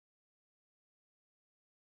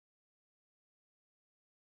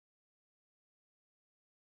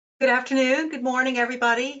Good afternoon, good morning,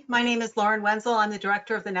 everybody. My name is Lauren Wenzel. I'm the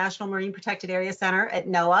director of the National Marine Protected Area Center at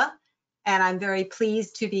NOAA, and I'm very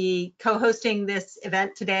pleased to be co-hosting this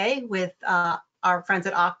event today with our friends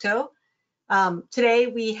at OCTO. Today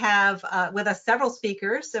we have with us several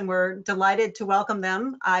speakers, and we're delighted to welcome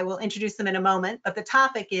them. I will introduce them in a moment, but the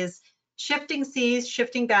topic is Shifting Seas,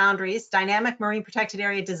 Shifting Boundaries, Dynamic Marine Protected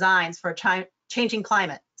Area Designs for a Changing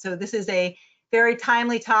Climate. So this is a very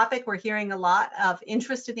timely topic. We're hearing a lot of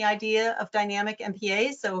interest in the idea of dynamic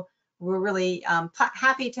MPAs, so we're really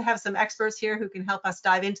happy to have some experts here who can help us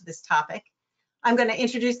dive into this topic. I'm going to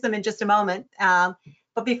introduce them in just a moment,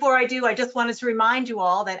 but before I do, I just wanted to remind you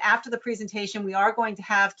all that after the presentation, we are going to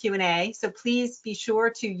have Q&A, so please be sure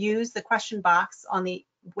to use the question box on the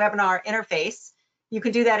webinar interface. You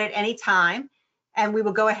can do that at any time, and we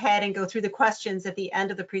will go ahead and go through the questions at the end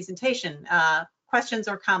of the presentation, questions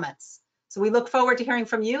or comments. So we look forward to hearing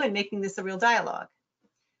from you and making this a real dialogue.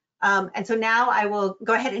 And so now I will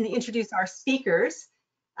go ahead and introduce our speakers.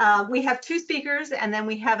 We have two speakers, and then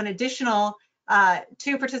we have an additional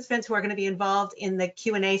two participants who are going to be involved in the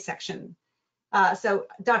Q&A section. So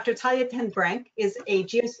Dr. Talya Brink is a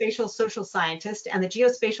geospatial social scientist and the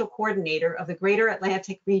geospatial coordinator of the Greater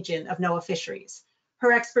Atlantic region of NOAA Fisheries.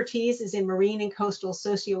 Her expertise is in marine and coastal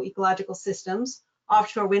socio-ecological systems,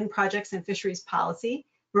 offshore wind projects and fisheries policy,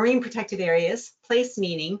 marine protected areas, place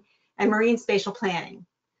meaning, and marine spatial planning.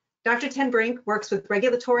 Dr. Ten Brink works with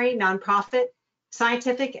regulatory, nonprofit,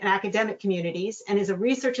 scientific, and academic communities and is a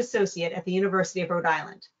research associate at the University of Rhode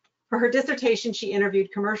Island. For her dissertation, she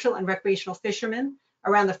interviewed commercial and recreational fishermen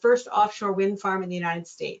around the first offshore wind farm in the United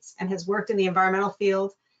States and has worked in the environmental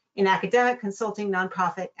field in academic, consulting,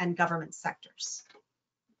 nonprofit, and government sectors.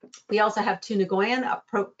 We also have Tu Nguyen, a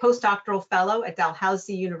postdoctoral fellow at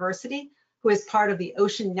Dalhousie University, who is part of the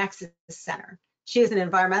Ocean Nexus Center. She is an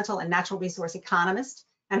environmental and natural resource economist,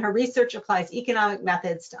 and her research applies economic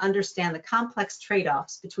methods to understand the complex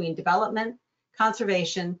trade-offs between development,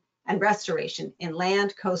 conservation, and restoration in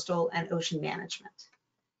land, coastal, and ocean management.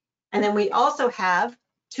 And then we also have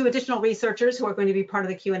two additional researchers who are going to be part of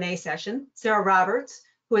the Q&A session. Sarah Roberts,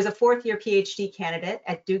 who is a fourth-year PhD candidate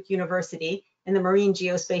at Duke University in the Marine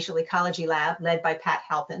Geospatial Ecology Lab, led by Pat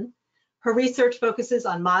Halpin. Her research focuses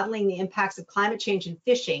on modeling the impacts of climate change and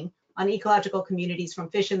fishing on ecological communities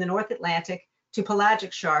from fish in the North Atlantic to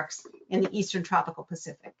pelagic sharks in the Eastern Tropical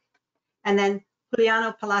Pacific. And then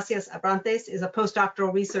Juliano Palacios-Abrantes is a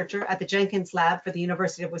postdoctoral researcher at the Jenkins Lab for the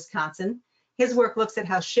University of Wisconsin. His work looks at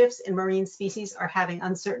how shifts in marine species are having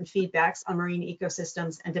uncertain feedbacks on marine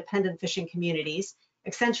ecosystems and dependent fishing communities,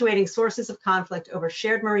 accentuating sources of conflict over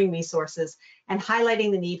shared marine resources and highlighting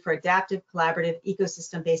the need for adaptive, collaborative,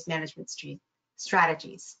 ecosystem-based management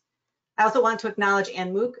strategies. I also want to acknowledge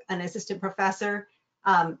Mook, an assistant professor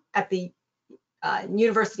at the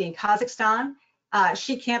university in Kazakhstan.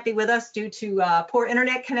 She can't be with us due to poor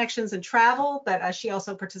internet connections and travel, but she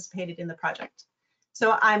also participated in the project.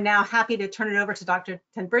 So I'm now happy to turn it over to Dr.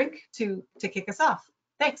 Ten Brink to kick us off.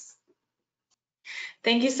 Thanks.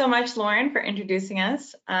 Thank you so much, Lauren, for introducing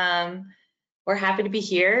us. We're happy to be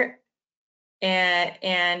here.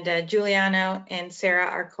 And Juliano and Sarah,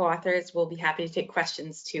 our co-authors, will be happy to take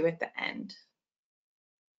questions too at the end.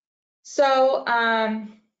 So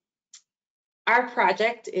our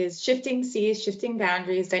project is Shifting Seas, Shifting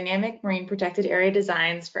Boundaries, Dynamic Marine Protected Area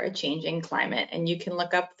Designs for a Changing Climate. And you can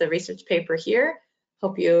look up the research paper here.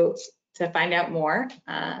 Hope you to find out more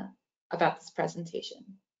about this presentation.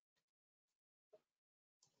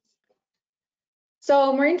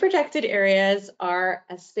 So marine protected areas are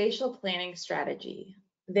a spatial planning strategy.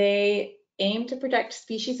 They aim to protect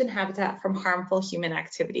species and habitat from harmful human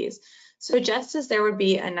activities. So just as there would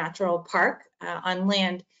be a natural park on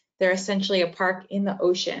land, they're essentially a park in the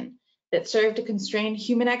ocean that serve to constrain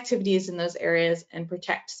human activities in those areas and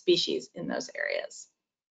protect species in those areas.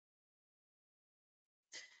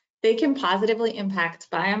 They can positively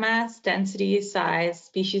impact biomass, density, size,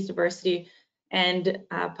 species diversity, and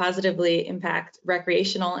positively impact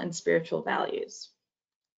recreational and spiritual values.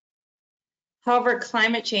 However,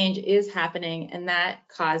 climate change is happening, and that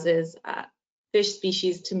causes fish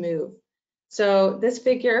species to move. So this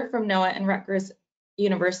figure from NOAA and Rutgers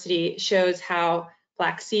University shows how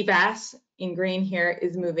black sea bass in green here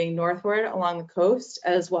is moving northward along the coast,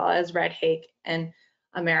 as well as red hake and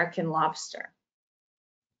American lobster.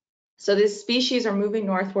 So these species are moving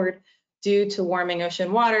northward due to warming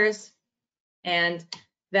ocean waters, and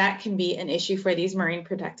that can be an issue for these marine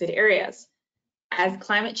protected areas. As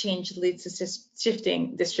climate change leads to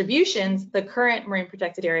shifting distributions, the current marine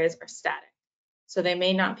protected areas are static, so they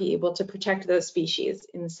may not be able to protect those species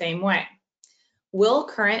in the same way. will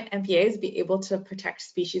current MPAs be able to protect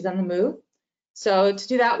species on the move? So to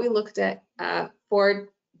do that, we looked at 4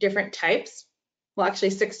 different types, well, actually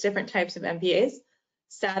 6 different types of MPAs: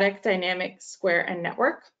 static, dynamic, square, and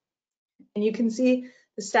network. And you can see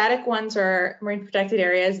the static ones are marine protected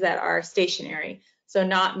areas that are stationary, so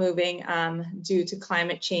not moving due to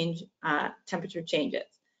climate change, temperature changes.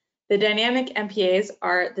 The dynamic MPAs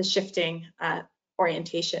are the shifting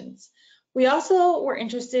orientations. We also were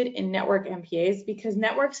interested in network MPAs because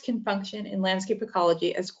networks can function in landscape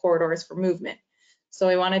ecology as corridors for movement. So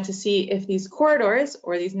we wanted to see if these corridors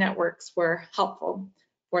or these networks were helpful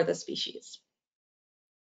for the species.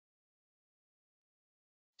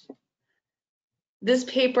 This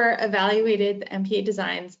paper evaluated the MPA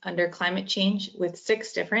designs under climate change with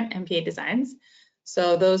 6 different MPA designs.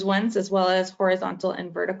 So those ones, as well as horizontal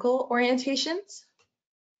and vertical orientations.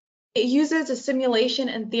 It uses a simulation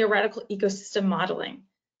and theoretical ecosystem modeling.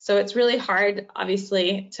 So it's really hard,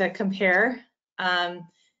 obviously, to compare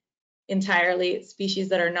entirely species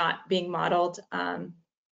that are not being modeled.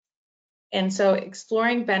 And so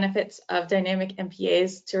exploring benefits of dynamic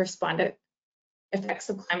MPAs to respond to effects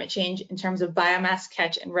of climate change in terms of biomass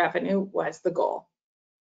catch and revenue was the goal.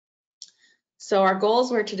 So our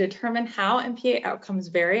goals were to determine how MPA outcomes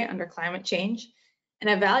vary under climate change and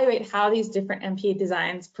evaluate how these different MPA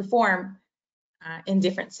designs perform in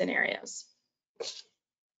different scenarios.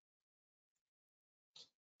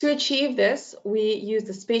 To achieve this, we used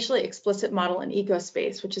the spatially explicit model in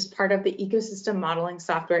Ecospace, which is part of the ecosystem modeling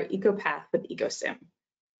software Ecopath with Ecosim.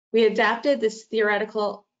 We adapted this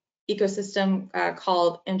theoretical ecosystem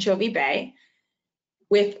called Anchovy Bay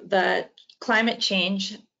with the climate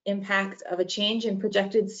change impact of a change in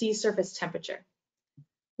projected sea surface temperature.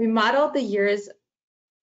 We modeled the years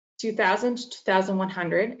 2000 to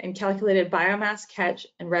 2100 and calculated biomass catch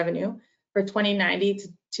and revenue for 2090 to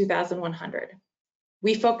 2100.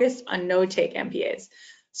 We focused on no-take MPAs.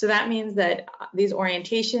 So that means that these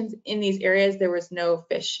orientations in these areas, there was no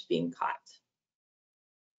fish being caught.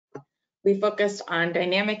 We focused on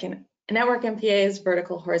dynamic and network MPAs,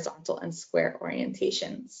 vertical, horizontal, and square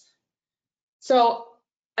orientations. So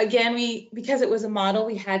again, because it was a model,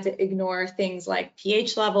 we had to ignore things like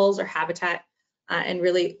pH levels or habitat and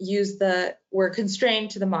really we're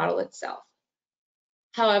constrained to the model itself.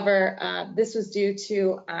 However, this was due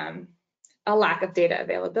to a lack of data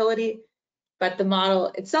availability, but the model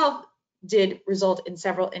itself did result in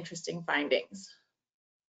several interesting findings.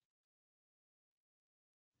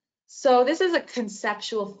 So this is a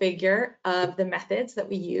conceptual figure of the methods that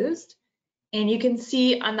we used. And you can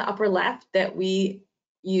see on the upper left that we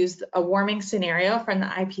used a warming scenario from the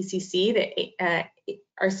IPCC, the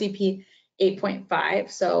RCP 8.5.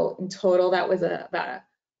 So in total, that was about a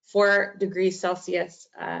 4 degrees Celsius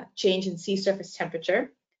change in sea surface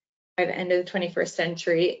temperature by the end of the 21st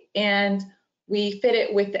century. And we fit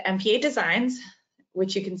it with the MPA designs,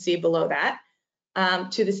 which you can see below that,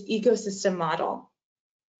 to this ecosystem model.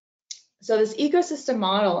 So this ecosystem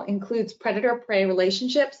model includes predator-prey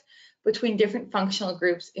relationships between different functional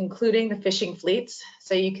groups, including the fishing fleets.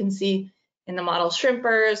 So you can see in the model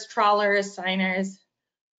shrimpers, trawlers, seiners,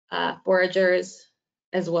 foragers,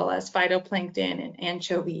 as well as phytoplankton and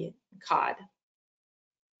anchovy and cod.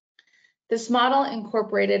 This model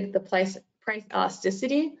incorporated the price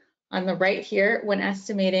elasticity on the right here when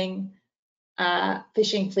estimating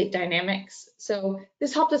fishing fleet dynamics. So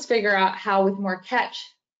this helped us figure out how with more catch,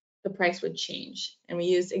 the price would change. And we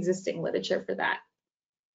used existing literature for that.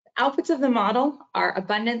 The outputs of the model are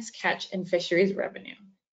abundance, catch, and fisheries revenue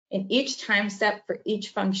in each time step for each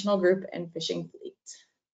functional group and fishing fleet.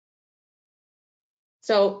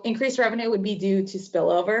 So increased revenue would be due to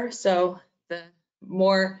spillover. So the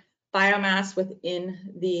more biomass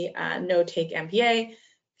within the no-take MPA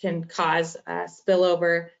can cause a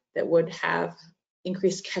spillover that would have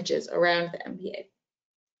increased catches around the MPA.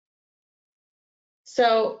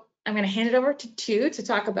 So I'm going to hand it over to Tu to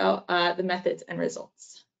talk about the methods and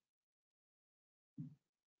results.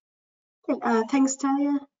 Thanks,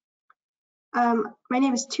 Talya. My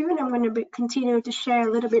name is Tu, and I'm going to continue to share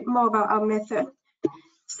a little bit more about our method.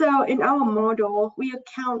 So in our model, we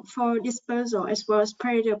account for dispersal as well as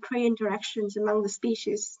predator-prey interactions among the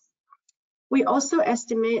species. We also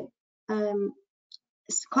estimate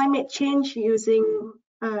climate change using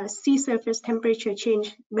sea surface temperature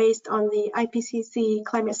change based on the IPCC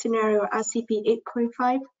climate scenario RCP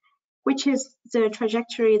 8.5, which is the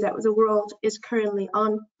trajectory that the world is currently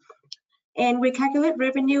on. And we calculate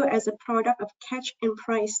revenue as a product of catch and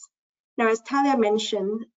price. Now, as Talya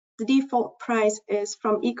mentioned, the default price is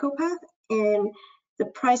from Ecopath, and the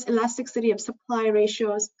price elasticity of supply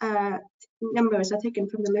ratios numbers are taken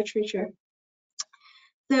from the literature.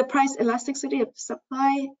 The price elasticity of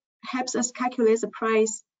supply helps us calculate the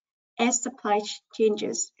price as supply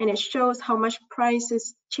changes, and it shows how much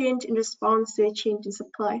prices change in response to a change in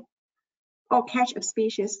supply or catch of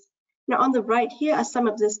species. Now on the right here are some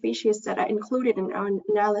of the species that are included in our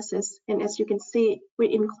analysis, and as you can see,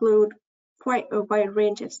 we include quite a wide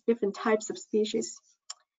range of different types of species.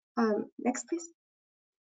 Next, please.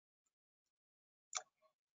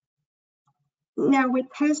 Now we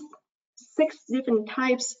test 6 different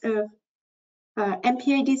types of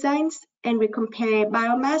MPA designs, and we compare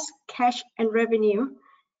biomass, cash, and revenue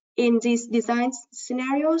in these design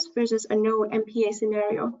scenarios versus a no MPA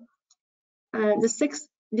scenario. The 6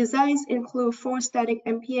 designs include 4 static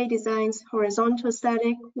MPA designs: horizontal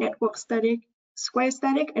static, network static, square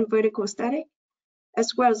static, and vertical static,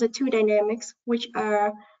 as well as the 2 dynamics, which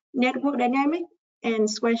are network dynamic and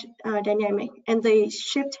square dynamic, and they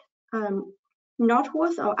shift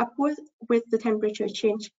northward or upward with the temperature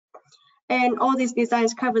change. And all these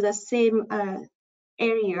designs cover the same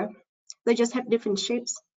area. They just have different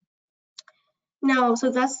shapes. Now, so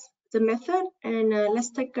that's the method, and let's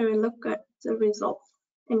take a look at the results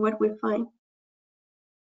and what we find.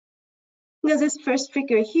 Now, this first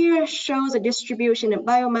figure here shows a distribution of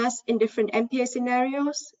biomass in different MPA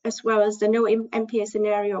scenarios, as well as the no MPA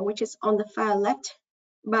scenario, which is on the far left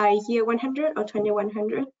by year 100 or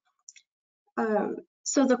 2100.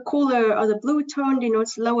 So the cooler or the blue tone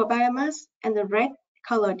denotes lower biomass, and the red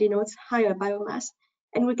color denotes higher biomass.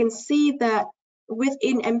 And we can see that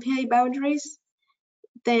within MPA boundaries,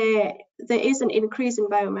 there is an increase in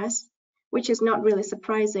biomass, which is not really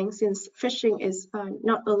surprising since fishing is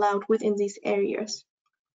not allowed within these areas.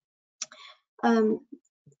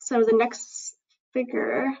 So the next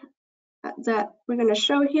figure that we're going to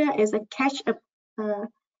show here is a catch of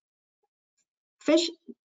fish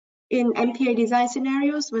in MPA design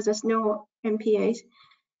scenarios versus no MPAs.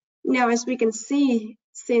 Now, as we can see,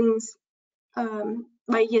 since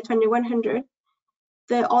by year 2100,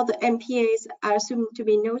 all the MPAs are assumed to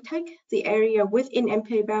be no-tech. The area within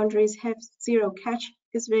MPA boundaries have 0 catch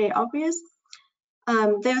is very obvious.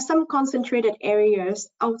 There are some concentrated areas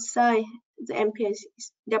outside the MPAs,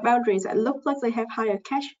 the boundaries that look like they have higher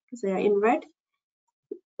catch because they are in red.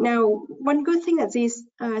 Now, one good thing that these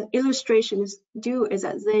illustrations do is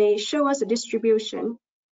that they show us a distribution,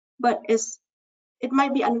 but it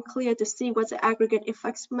might be unclear to see what the aggregate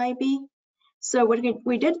effects might be. So what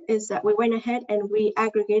we did is that we went ahead and we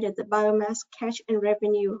aggregated the biomass, catch, and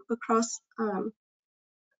revenue across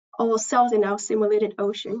all cells in our simulated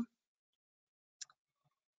ocean.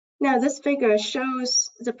 Now, this figure shows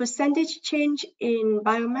the percentage change in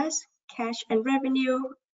biomass, catch, and revenue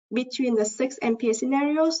between the 6 MPA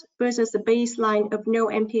scenarios versus the baseline of no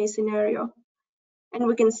MPA scenario. And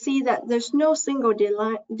we can see that there's no single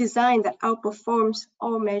design that outperforms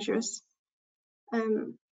all measures.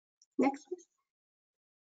 Next, please.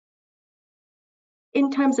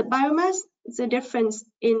 In terms of biomass, the difference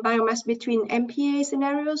in biomass between MPA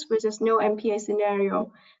scenarios versus no MPA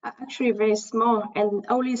scenario are actually very small, and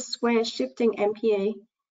only Square Shifting MPA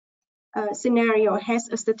scenario has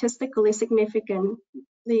a statistically significantly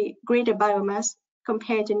greater biomass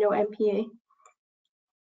compared to no MPA.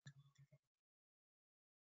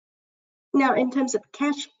 Now, in terms of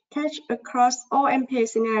catch across all MPA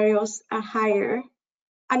scenarios are higher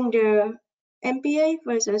under MPA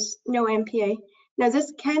versus no MPA. Now,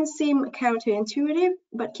 this can seem counterintuitive,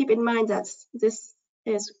 but keep in mind that this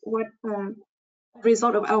is what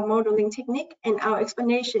result of our modeling technique, and our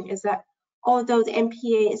explanation is that although the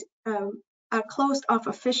MPAs are closed off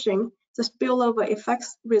of fishing, the spillover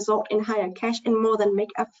effects result in higher catch and more than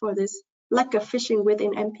make up for this lack of fishing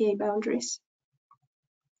within MPA boundaries.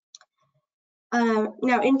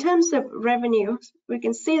 Now, in terms of revenues, we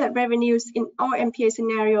can see that revenues in all MPA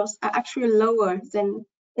scenarios are actually lower than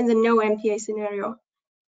in the no MPA scenario.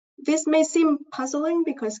 This may seem puzzling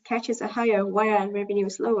because catches are higher while revenue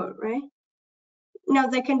is lower, right? Now,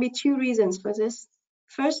 there can be 2 reasons for this.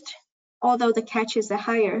 First, although the catches are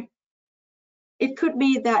higher, it could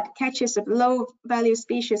be that catches of low-value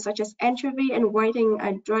species such as anchovy and whiting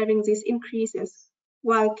are driving these increases,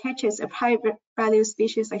 while catches of high-value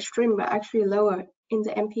species like shrimp are actually lower in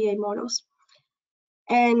the MPA models.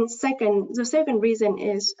 And the second reason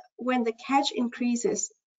is when the catch increases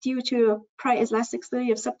due to price elasticity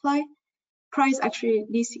of supply, price actually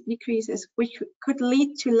decreases, which could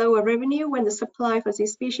lead to lower revenue when the supply for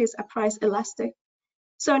these species are price elastic.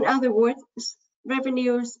 So in other words,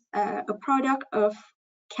 revenues are a product of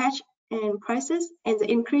catch and prices, and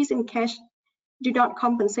the increase in catch do not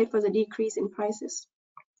compensate for the decrease in prices.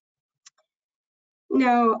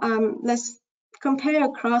 Now, let's compare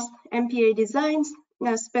across MPA designs.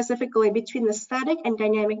 now specifically between the static and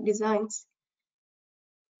dynamic designs.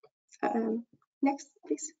 Next,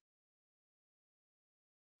 please.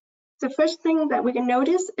 The first thing that we can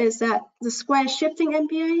notice is that the Square Shifting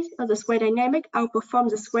MPA or the Square Dynamic outperformed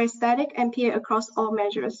the Square Static MPA across all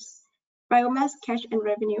measures: biomass, catch, and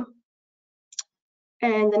revenue.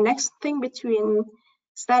 And the next thing between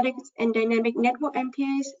static and dynamic network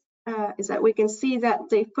MPAs is that we can see that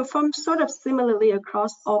they perform sort of similarly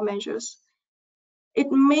across all measures.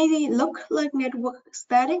 It may look like network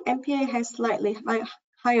static MPA has slightly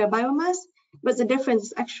higher biomass, but the difference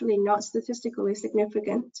is actually not statistically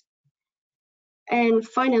significant. And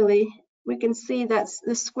finally, we can see that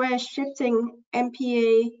the Square Shifting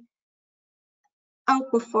MPA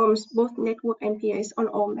outperforms both network MPAs on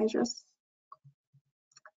all measures.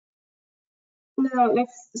 Now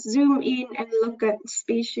let's zoom in and look at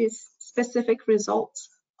species-specific results.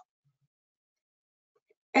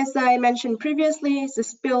 As I mentioned previously, the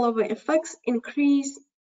spillover effects increase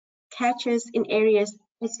catches in areas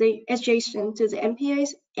adjacent to the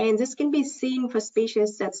MPAs, and this can be seen for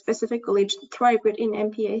species that specifically thrive within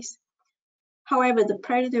MPAs. However, the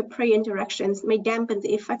predator-prey interactions may dampen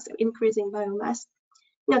the effects of increasing biomass.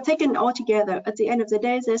 Now, taken all together, at the end of the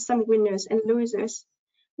day, there's some winners and losers.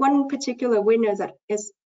 One particular winner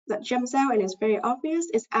that jumps out and is very obvious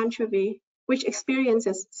is anchovy, which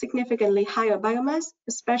experiences significantly higher biomass,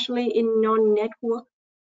 especially in non-network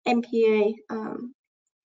MPA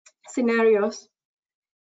scenarios.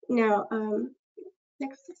 Now,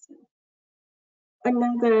 next.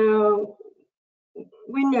 Another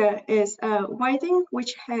winner is whiting,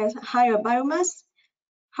 which has higher biomass.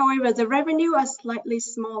 However, the revenue are slightly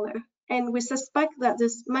smaller, and we suspect that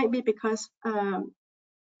this might be because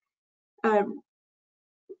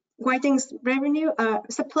whiting's revenue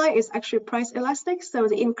supply is actually price elastic, so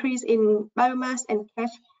the increase in biomass and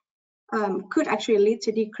catch could actually lead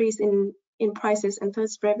to decrease in prices and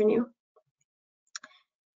thus revenue.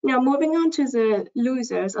 Now, moving on to the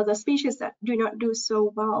losers, or the species that do not do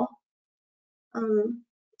so well.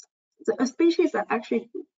 The species that actually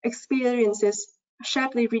experiences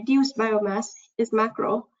sharply reduced biomass is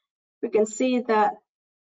mackerel. We can see that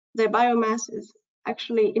their biomass is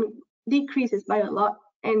actually decreases by a lot,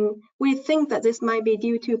 and we think that this might be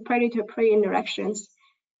due to predator-prey interactions.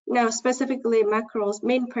 Now, specifically, mackerel's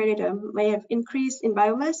main predator may have increased in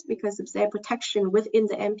biomass because of their protection within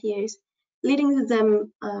the MPAs, leading to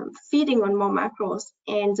them feeding on more mackerels,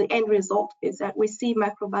 and the end result is that we see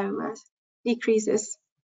mackerel biomass decreases.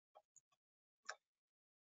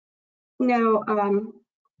 Now,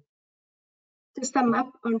 to sum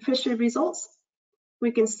up on fishery results,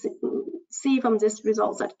 we can see from these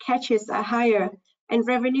results that catches are higher and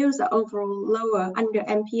revenues are overall lower under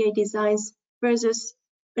MPA designs versus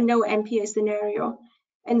a no MPA scenario.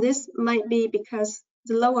 And this might be because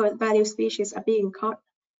the lower value species are being caught,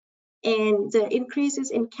 and the increases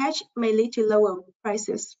in catch may lead to lower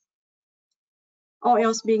prices, all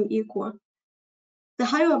else being equal. The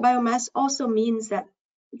higher biomass also means that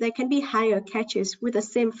there can be higher catches with the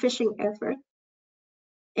same fishing effort.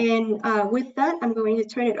 And with that, I'm going to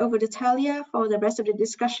turn it over to Talya for the rest of the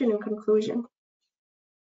discussion and conclusion.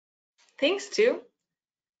 Thanks, Tu.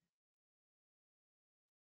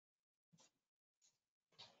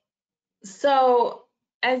 So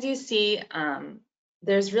as you see,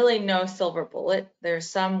 there's really no silver bullet. There's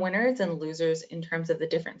some winners and losers in terms of the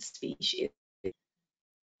different species.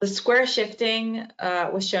 The square shifting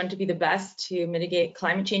was shown to be the best to mitigate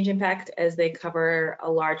climate change impact as they cover a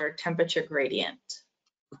larger temperature gradient.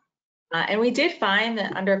 And we did find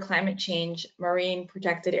that under climate change, marine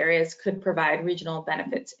protected areas could provide regional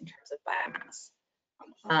benefits in terms of biomass.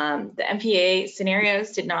 The MPA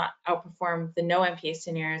scenarios did not outperform the no MPA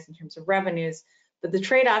scenarios in terms of revenues, but the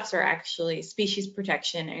trade-offs are actually species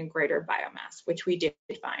protection and greater biomass, which we did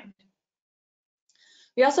find.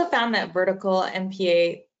 We also found that vertical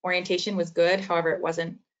MPA orientation was good, however, it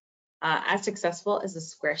wasn't as successful as the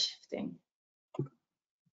square shifting.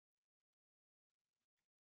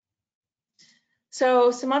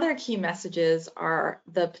 So some other key messages are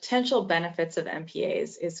the potential benefits of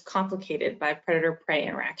MPAs is complicated by predator-prey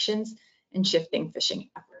interactions and shifting fishing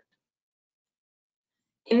effort.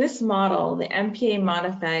 In this model, the MPA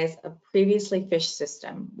modifies a previously fished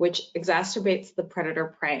system, which exacerbates the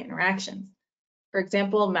predator-prey interactions. For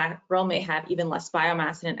example, mackerel may have even less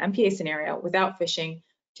biomass in an MPA scenario without fishing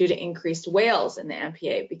due to increased whales in the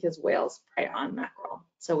MPA because whales prey on mackerel.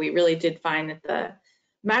 So we really did find that the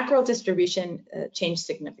mackerel distribution changed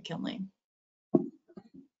significantly.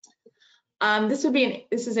 This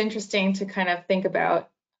is interesting to kind of think about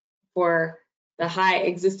for the high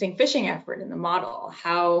existing fishing effort in the model.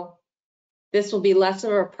 How This will be less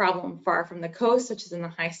of a problem far from the coast, such as in the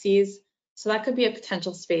high seas. So that could be a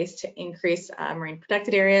potential space to increase marine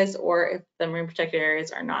protected areas, or if the marine protected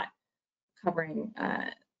areas are not covering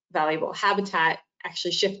valuable habitat,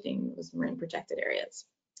 actually shifting those marine protected areas.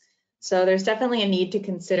 So there's definitely a need to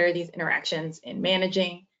consider these interactions in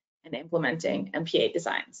managing and implementing MPA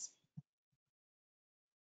designs.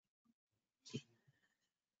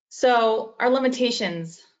 So our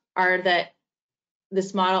limitations are that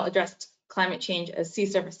this model addressed climate change as sea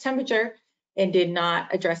surface temperature and did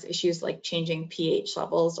not address issues like changing pH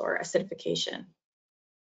levels or acidification.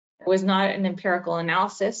 It was not an empirical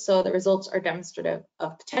analysis, so the results are demonstrative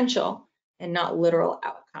of potential and not literal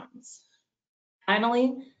outcomes.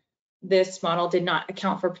 Finally, this model did not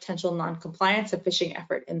account for potential non-compliance of fishing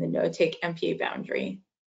effort in the no-take MPA boundary.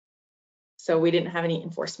 So we didn't have any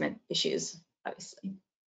enforcement issues, obviously.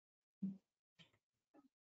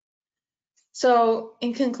 So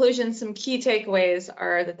in conclusion, some key takeaways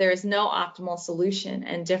are that there is no optimal solution,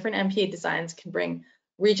 and different MPA designs can bring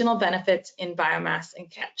regional benefits in biomass and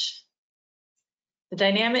catch. The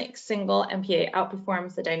dynamic single MPA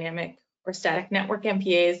outperforms the dynamic or static network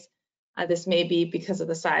MPAs. This may be because of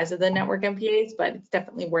the size of the network MPAs, but it's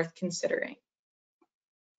definitely worth considering.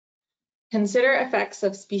 Consider effects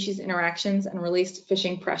of species interactions and released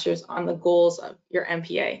fishing pressures on the goals of your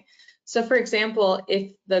MPA. So for example,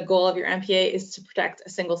 if the goal of your MPA is to protect a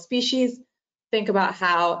single species, think about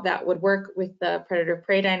how that would work with the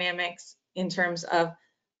predator-prey dynamics in terms of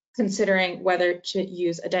considering whether to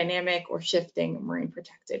use a dynamic or shifting marine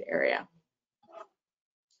protected area.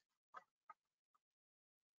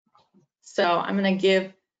 So I'm going to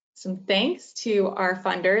give some thanks to our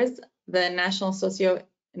funders, the National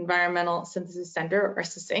Socio-Environmental Synthesis Center, or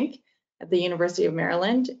SSINC, at the University of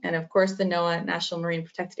Maryland, and of course the NOAA National Marine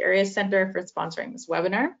Protected Areas Center for sponsoring this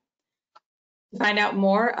webinar. To find out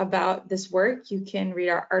more about this work, you can read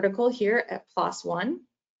our article here at PLOS One,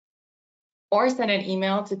 or send an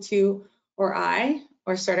email to Tu or I,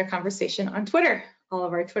 or start a conversation on Twitter. All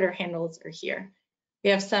of our Twitter handles are here.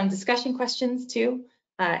 We have some discussion questions too,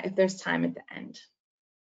 if there's time at the end.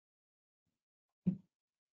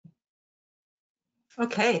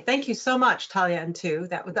 Okay, thank you so much, Talya and Tu.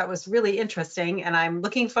 That was really interesting, and I'm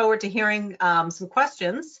looking forward to hearing some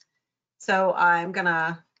questions. So I'm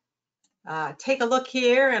gonna take a look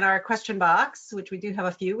here in our question box, which we do have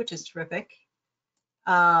a few, which is terrific.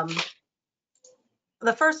 The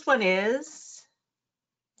first one is,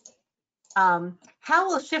 how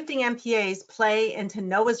will shifting MPAs play into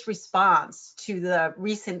NOAA's response to the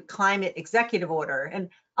recent climate executive order? And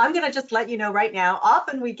I'm going to just let you know right now,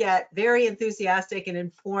 often we get very enthusiastic and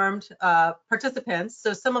informed participants.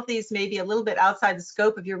 So some of these may be a little bit outside the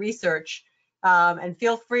scope of your research, and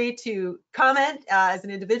feel free to comment as an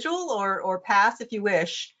individual or pass if you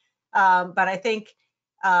wish. But I think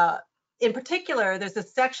in particular, there's a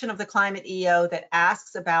section of the climate EO that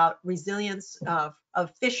asks about resilience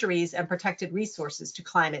of fisheries and protected resources to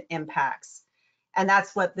climate impacts. And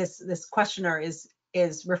that's what this questioner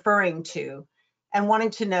is referring to, and wanting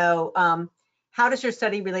to know, how does your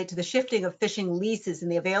study relate to the shifting of fishing leases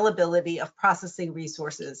and the availability of processing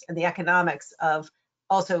resources and the economics of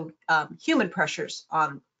also human pressures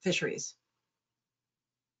on fisheries?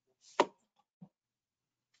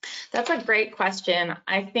 That's a great question.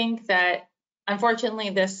 I think that unfortunately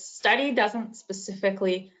this study doesn't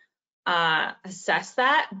specifically assess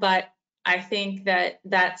that, but I think that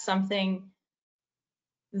that's something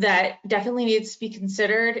that definitely needs to be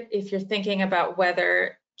considered if you're thinking about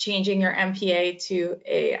whether changing your MPA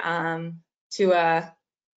to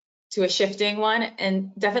a shifting one,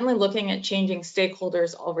 and definitely looking at changing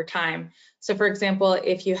stakeholders over time. So for example,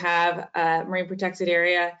 if you have a marine protected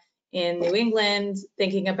area in New England,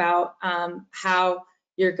 thinking about how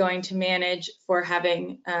you're going to manage for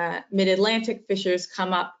having mid-Atlantic fishers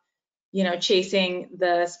come up, you know, chasing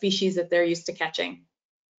the species that they're used to catching.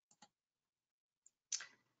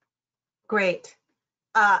 Great.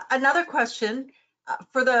 Another question,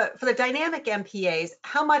 for the dynamic MPAs,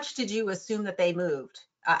 how much did you assume that they moved?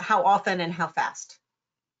 How often and how fast?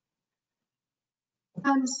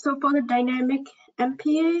 So for the dynamic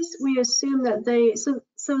MPAs, we assume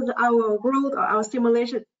that our world or our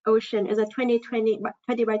simulation ocean is a 20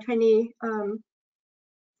 by 20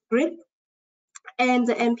 grid, and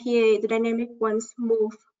the MPA, the dynamic ones,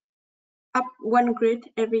 move up one grid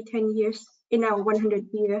every 10 years in our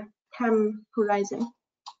 100-year time horizon.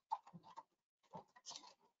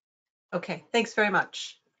 Okay, thanks very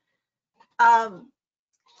much.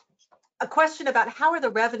 A question about how are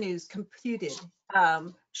the revenues computed?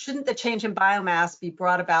 Shouldn't the change in biomass be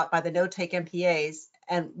brought about by the no-take MPAs?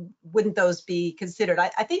 and wouldn't those be considered?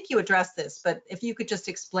 I think you addressed this, but if you could just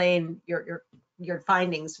explain your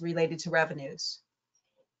findings related to revenues.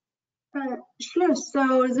 Sure.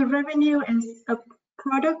 So the revenue is a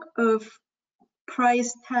product of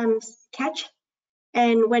price times catch.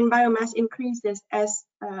 And when biomass increases, as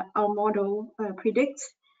our model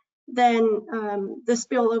predicts, then the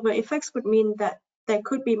spillover effects would mean that there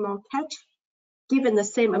could be more catch given the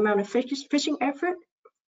same amount of fishing effort.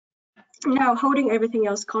 Now, holding everything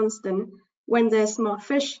else constant, when there's more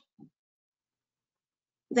fish,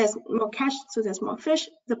 there's more catch, so there's more fish.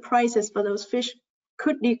 The prices for those fish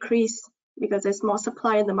could decrease because there's more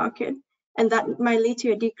supply in the market, and that might lead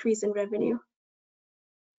to a decrease in revenue.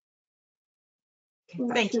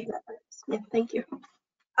 Thank you. Yeah, thank you.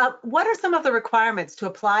 What are some of the requirements to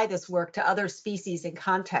apply this work to other species in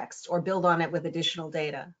context or build on it with additional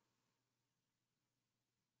data?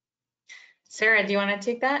 Sarah, do you want to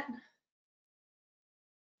take that?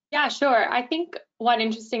 Yeah, sure. I think one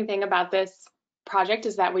interesting thing about this project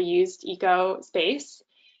is that we used EcoSpace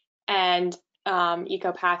and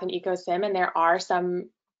Ecopath and Ecosim, and there are some,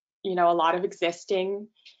 a lot of existing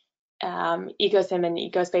Ecosim and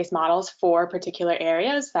EcoSpace models for particular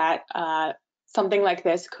areas that something like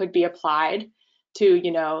this could be applied to,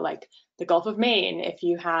 like the Gulf of Maine, if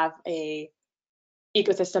you have a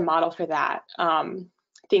ecosystem model for that,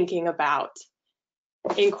 thinking about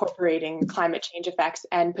incorporating climate change effects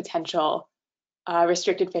and potential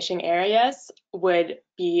restricted fishing areas would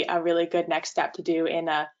be a really good next step to do in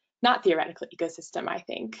a not theoretical ecosystem, I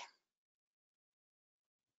think.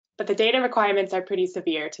 But the data requirements are pretty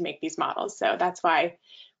severe to make these models, so that's why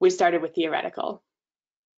we started with theoretical.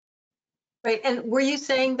 Right, and were you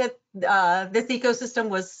saying that this ecosystem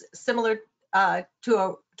was similar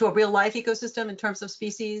to a real life ecosystem in terms of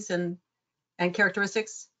species and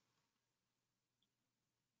characteristics?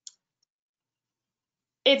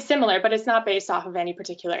 It's similar, but it's not based off of any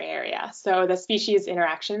particular area. So the species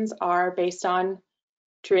interactions are based on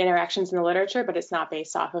true interactions in the literature, but it's not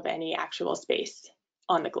based off of any actual space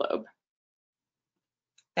on the globe.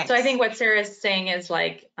 Thanks. So I think what Sarah is saying is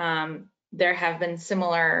like there have been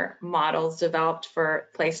similar models developed for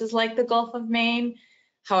places like the Gulf of Maine.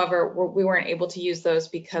 However, we weren't able to use those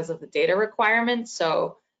because of the data requirements.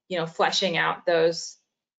 So, fleshing out those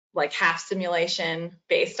like half simulation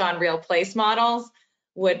based on real place models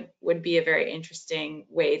would be a very interesting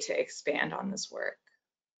way to expand on this work.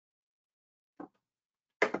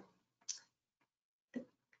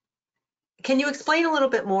 Can you explain a little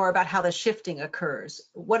bit more about how the shifting occurs?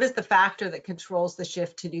 What is the factor that controls the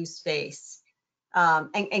shift to new space?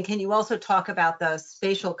 And can you also talk about the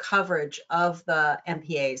spatial coverage of the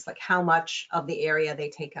MPAs, like how much of the area they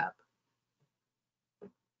take up?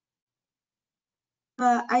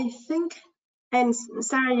 I think, and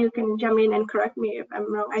Sarah, you can jump in and correct me if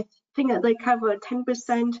I'm wrong. I think that they cover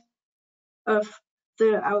 10% of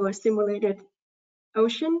our simulated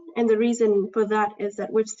ocean, and the reason for that is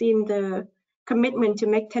that we've seen the commitment to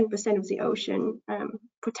make 10% of the ocean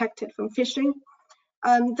protected from fishing.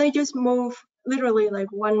 They just move literally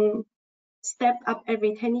like one step up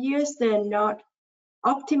every 10 years. They're not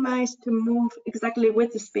optimized to move exactly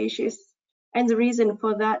with the species. And the reason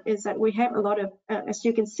for that is that we have a lot of, as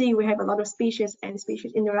you can see, we have a lot of species and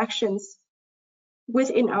species interactions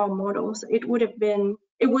within our models. It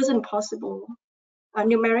wasn't possible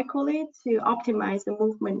numerically to optimize the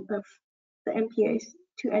movement of the MPAs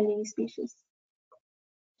to any species.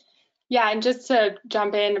 Yeah, and just to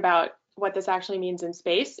jump in about what this actually means in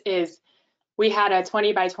space is we had a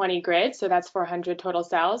 20 by 20 grid, so that's 400 total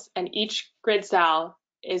cells, and each grid cell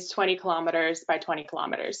is 20 kilometers by 20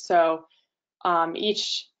 kilometers. So as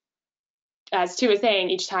Tu was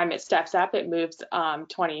saying, each time it steps up, it moves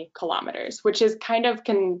 20 kilometers, which is kind of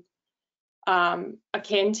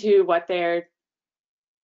akin to what they're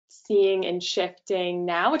seeing in shifting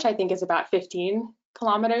now, which I think is about 15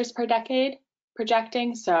 kilometers per decade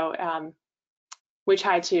projecting. So we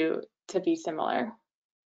try to be similar.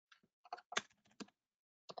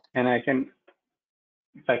 And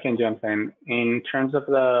if I can jump in terms of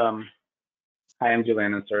the, hi, I'm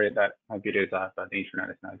Juliano, sorry that my video is off, but the internet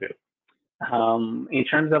is not good. In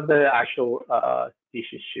terms of the actual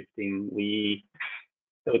species shifting,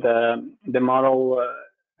 so the model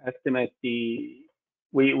estimates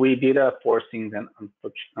we did a forcing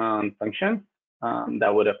on function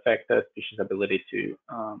that would affect the species' ability to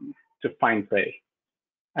find prey,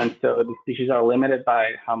 and so the species are limited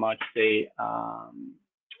by how much their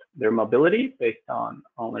mobility based on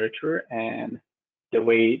literature and the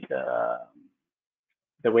way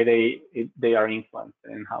they are influenced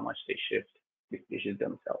and how much they shift the species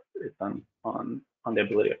themselves. It's on the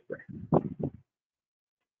ability of prey.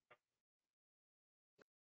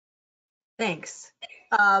 Thanks.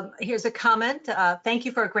 Here's a comment. Thank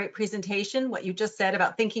you for a great presentation. What you just said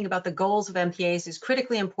about thinking about the goals of MPAs is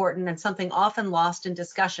critically important and something often lost in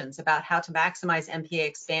discussions about how to maximize MPA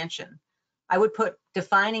expansion. I would put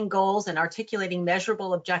defining goals and articulating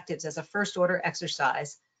measurable objectives as a first order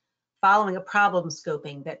exercise, following a problem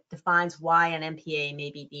scoping that defines why an MPA may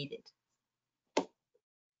be needed.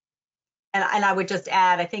 And I would just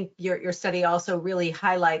add, I think your study also really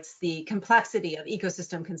highlights the complexity of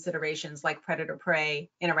ecosystem considerations like predator-prey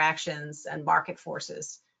interactions and market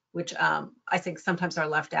forces, which I think sometimes are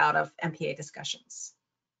left out of MPA discussions.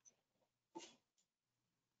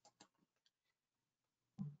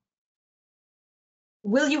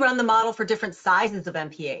 Will you run the model for different sizes of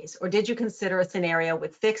MPAs, or did you consider a scenario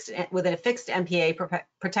with a fixed MPA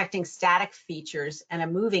protecting static features and a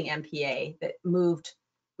moving MPA that moved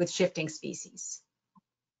with shifting species?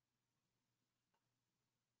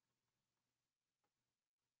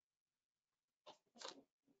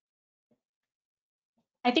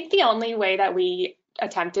 I think the only way that we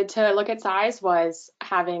attempted to look at size was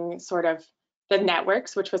having sort of the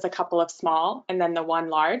networks, which was a couple of small and then the one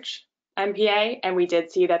large MPA. And we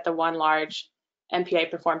did see that the one large MPA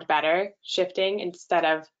performed better shifting instead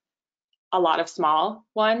of a lot of small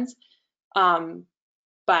ones.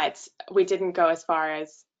 But we didn't go as far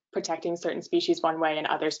as protecting certain species one way and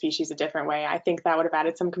other species a different way. I think that would have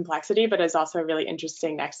added some complexity, but it's also a really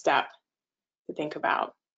interesting next step to think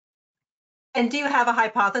about. And do you have a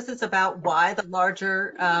hypothesis about why the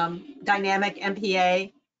larger dynamic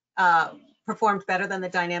MPA performed better than the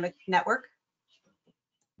dynamic network?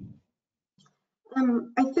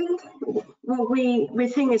 I think what we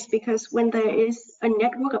think is because when there is a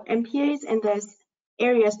network of MPAs and there's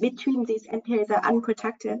areas between these MPAs that are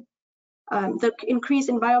unprotected, the increase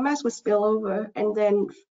in biomass would spill over, and then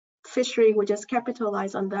fishery would just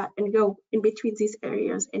capitalize on that and go in between these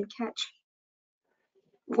areas and catch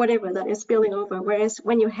whatever that is spilling over. Whereas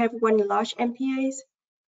when you have one large MPAs,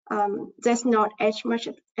 there's not as much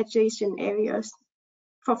adjacent areas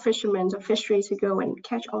for fishermen or fisheries to go and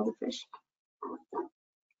catch all the fish.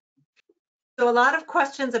 So a lot of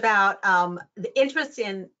questions about the interest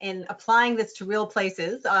in applying this to real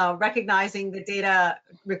places, recognizing the data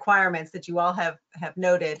requirements that you all have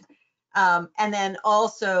noted, and then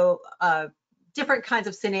also different kinds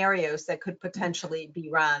of scenarios that could potentially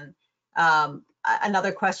be run.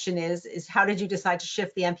 Another question is how did you decide to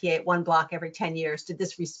shift the MPA at one block every 10 years? Did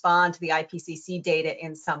this respond to the IPCC data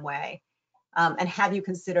in some way? And have you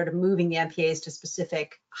considered moving the MPAs to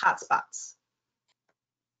specific hotspots?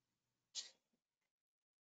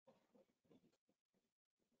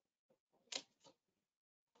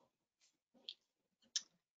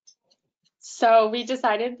 So we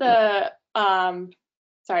decided the,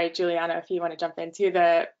 sorry, Juliano, if you want to jump into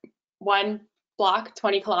the one block,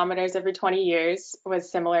 20 kilometers every 20 years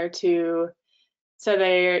was similar to, so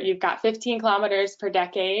there you've got 15 kilometers per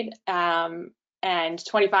decade and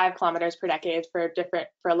 25 kilometers per decade for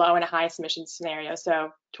a low and a high emission scenario.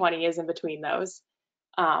 So 20 is in between those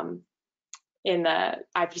in the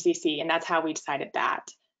IPCC, and that's how we decided that.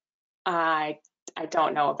 I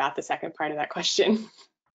don't know about the second part of that question.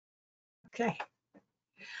 Okay.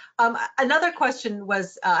 Another question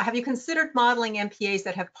was, have you considered modeling MPAs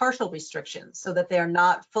that have partial restrictions so that they're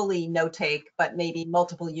not fully no-take, but maybe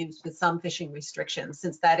multiple use with some fishing restrictions,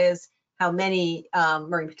 since that is how many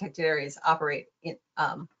marine protected areas operate, in,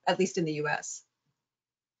 at least in the US?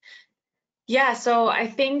 Yeah, so I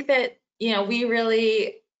think that, you know, we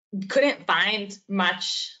really couldn't find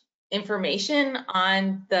much information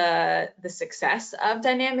on the success of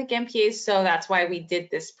dynamic MPAs, so that's why we did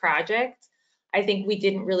this project. I think we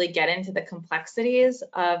didn't really get into the complexities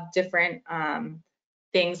of different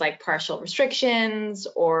things like partial restrictions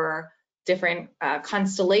or different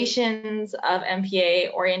constellations of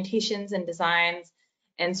MPA orientations and designs.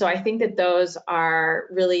 And so I think that those are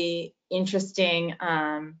really interesting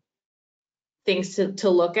things to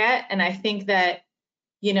look at. And I think that,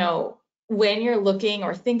 you know, when you're looking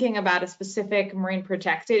or thinking about a specific marine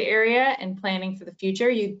protected area and planning for the future,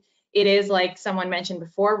 it is like someone mentioned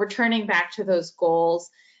before, returning back to those goals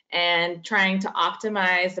and trying to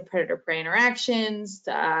optimize the predator-prey interactions,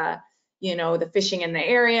 you know, the fishing in the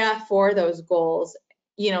area for those goals,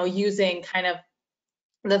 you know, using kind of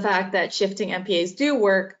the fact that shifting MPAs do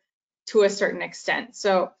work to a certain extent.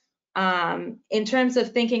 So in terms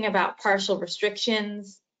of thinking about partial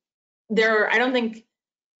restrictions, I don't think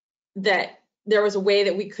that there was a way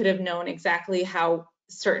that we could have known exactly how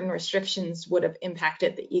certain restrictions would have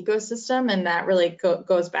impacted the ecosystem, and that really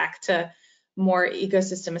goes back to more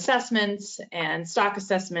ecosystem assessments and stock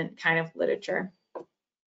assessment kind of literature.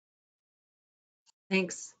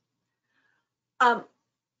 Thanks.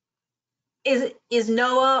 Is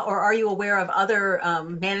NOAA, or are you aware of other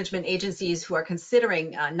management agencies who are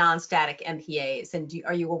considering non-static MPAs? And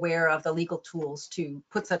are you aware of the legal tools to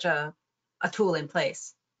put such a tool in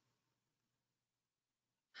place?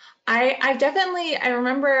 I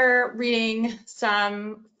remember reading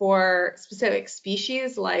some for specific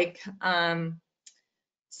species like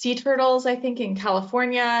sea turtles, I think in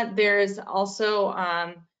California. There's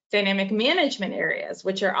also dynamic management areas,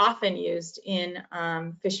 which are often used in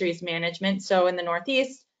fisheries management. So in the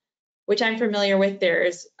Northeast, which I'm familiar with,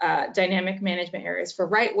 there's dynamic management areas for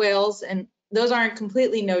right whales, and those aren't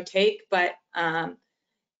completely no take, but I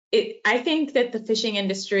think that the fishing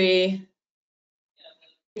industry,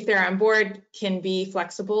 if they're on board, can be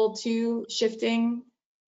flexible to shifting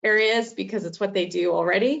areas because it's what they do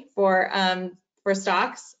already for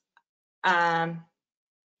stocks. Yeah,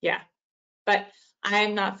 but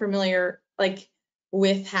I'm not familiar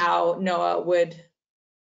with how NOAA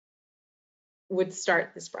would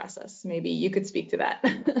start this process. Maybe you could speak to that.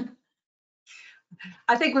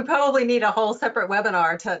 I think we probably need a whole separate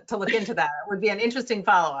webinar to look into that. It would be an interesting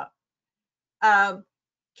follow-up.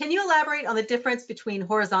 Can you elaborate on the difference between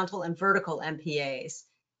horizontal and vertical MPAs,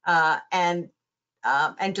 and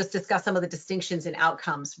just discuss some of the distinctions in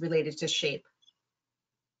outcomes related to shape?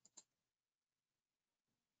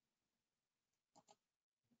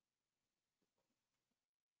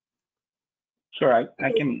 Sure,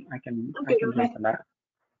 I can jump on that.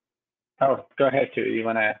 Oh, go ahead, too. You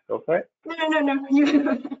want to go for it? No.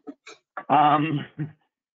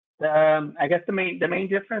 I guess the main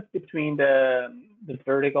difference between the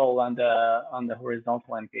vertical and the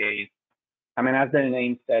horizontal MPAs, I mean, as the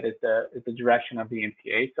name said, is the direction of the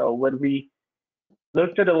MPA. So when we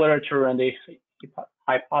looked at the literature, and the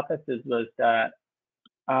hypothesis was that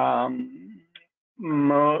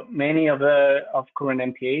many of current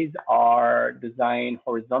MPAs are designed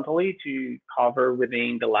horizontally to cover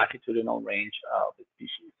within the latitudinal range of the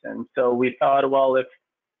species. And so we thought, well, if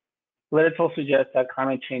literature suggests that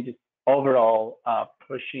climate change is overall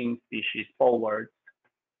pushing species forward,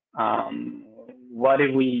 what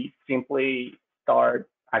if we simply start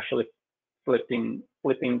actually flipping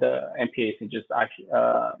the MPAs and just actually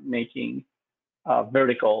making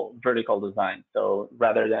vertical design? So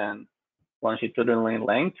rather than longitudinally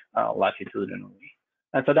linked, latitudinally,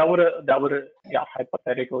 and so that would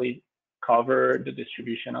hypothetically cover the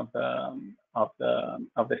distribution of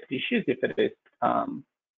the species if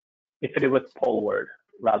it was poleward.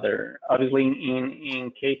 Rather, obviously,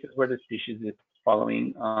 in cases where the species is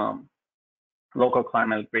following local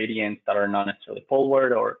climate gradients that are not necessarily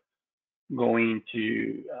poleward or going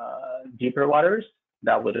to deeper waters,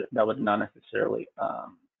 that would not necessarily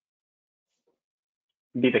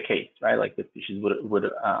be the case, right? Like the species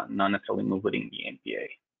would not necessarily move within the MPA.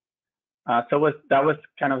 So that was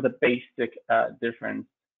kind of the basic difference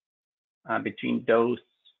between those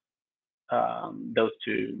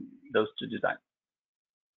two designs.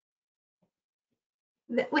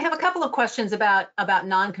 We have a couple of questions about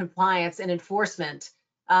non-compliance and enforcement.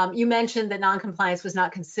 You mentioned that non-compliance was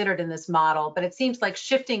not considered in this model, but it seems like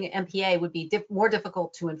shifting MPA would be more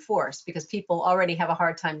difficult to enforce because people already have a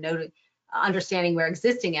hard time understanding where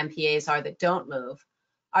existing MPAs are that don't move.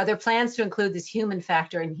 Are there plans to include this human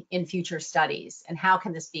factor in future studies, and how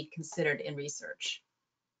can this be considered in research?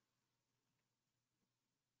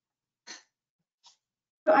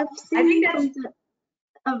 So I've seen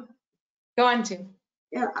Go on, to.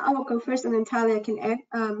 Yeah, I will go first, and then Talya can add.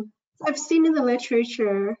 I've seen in the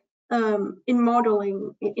literature in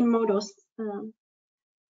models,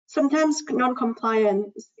 sometimes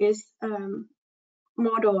non-compliance is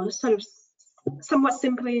modeled sort of somewhat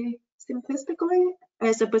simplistically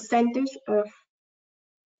as a percentage of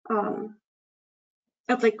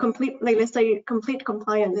like complete, like let's say complete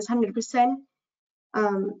compliance is 100%.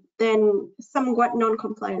 Then somewhat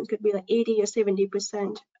non-compliant could be like 80 or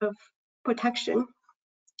 70% of protection.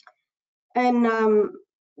 And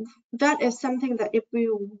that is something that if we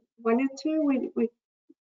wanted to,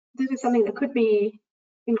 this is something that could be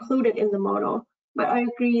included in the model. But I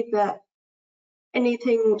agree that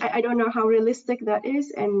anything, I don't know how realistic that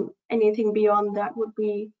is, and anything beyond that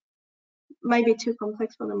might be too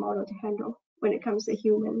complex for the model to handle when it comes to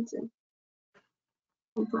humans and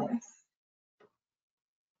compliance.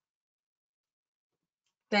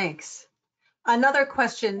 Thanks. Another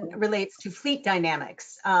question relates to fleet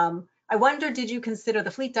dynamics. I wonder, did you consider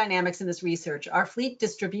the fleet dynamics in this research? Are fleet's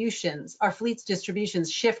distributions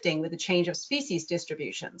shifting with the change of species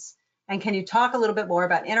distributions? And can you talk a little bit more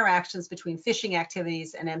about interactions between fishing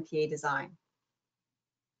activities and MPA design?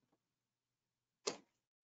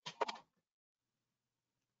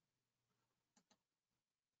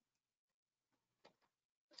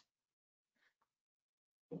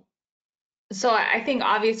 So I think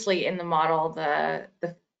obviously in the model, the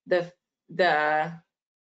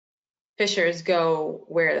fishers go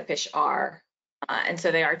where the fish are, and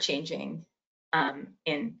so they are changing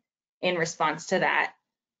in response to that.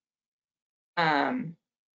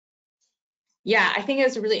 Yeah, I think it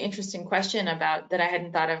was a really interesting question about that I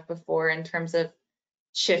hadn't thought of before in terms of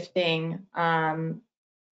shifting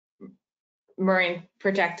marine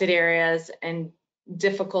protected areas and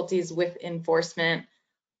difficulties with enforcement.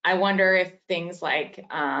 I wonder if things like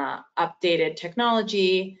updated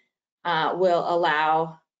technology will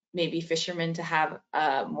allow maybe fishermen to have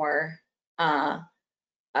a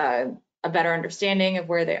better understanding of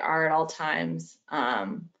where they are at all times.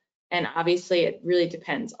 And obviously it really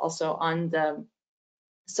depends also on the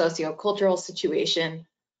sociocultural situation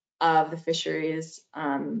of the fisheries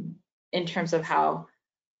in terms of how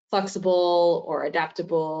flexible or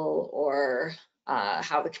adaptable or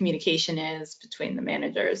how the communication is between the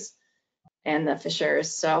managers and the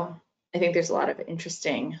fishers. So I think there's a lot of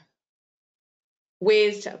interesting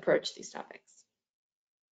ways to approach these topics.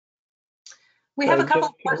 We have a couple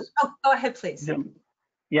of questions. Oh, go ahead, please.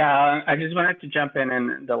 Yeah, I just wanted to jump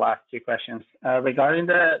in the last two questions regarding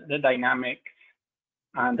the dynamics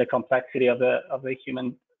and the complexity of the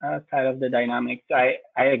human side of the dynamics. I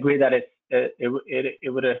agree that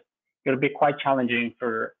it would be quite challenging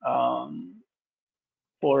for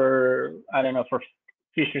I don't know, for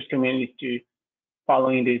fishers communities to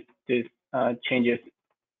following these changes.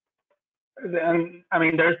 And I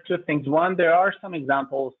mean, there's two things. One, there are some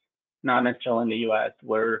examples, not necessarily in the U.S.,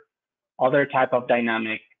 where other type of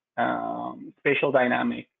dynamic, spatial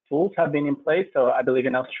dynamic tools have been in place. So I believe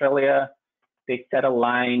in Australia, they set a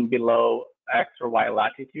line below X or Y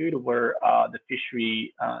latitude where the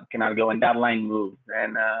fishery cannot go, and that line moves.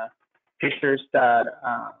 And fishers that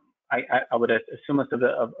I would assume most of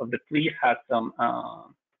the fleet has some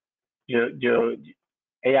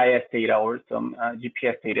AIS data or some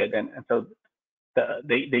GPS data, and so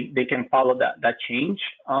they can follow that change.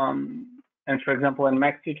 And for example, in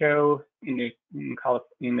Mexico, in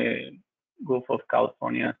the Gulf of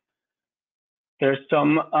California, there's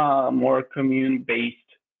some more commune-based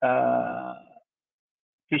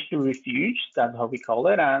fishery refuge. That's how we call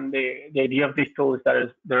it. And the idea of these tools is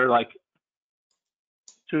that they're like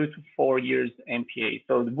 2 to 4 years MPA.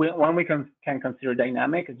 So one we can consider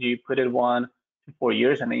dynamic is you put it 1 to 4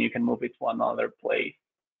 years, and then you can move it to another place.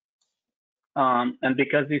 And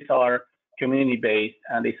because these are community-based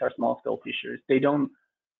and these are small-scale fishers, they don't,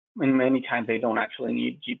 and many times they don't actually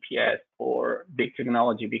need GPS or big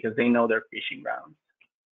technology because they know their fishing grounds.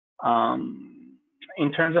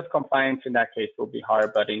 In terms of compliance, in that case, it will be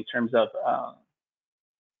hard, but in terms of,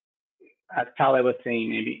 as Talya was saying,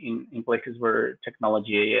 maybe in places where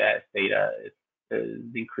technology AIS data is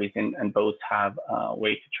increasing and boats have a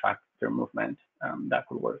way to track their movement, that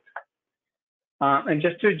could work. And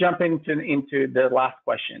just to jump into the last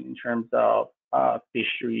question in terms of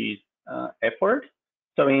fisheries effort.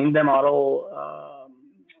 So in the model,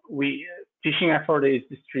 fishing effort is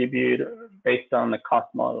distributed based on the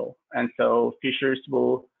cost model. And so fishers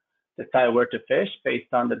will decide where to fish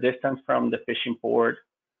based on the distance from the fishing port,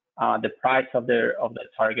 the price of the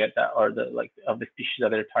target or of the species of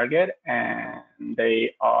their target, and they're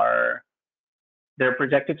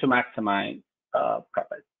projected to maximize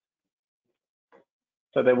profits.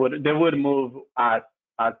 So they would move as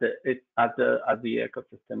the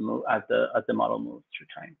ecosystem move, as the model moves through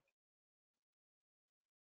time.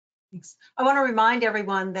 Thanks. I want to remind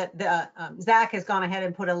everyone that Zach has gone ahead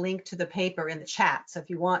and put a link to the paper in the chat. So if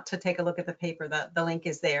you want to take a look at the paper, the link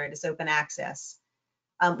is there. It is open access.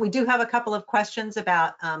 We do have a couple of questions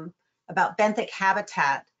about benthic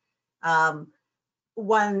habitat.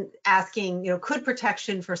 One asking, could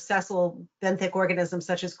protection for sessile benthic organisms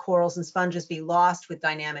such as corals and sponges be lost with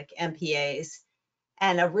dynamic MPAs?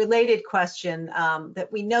 And a related question that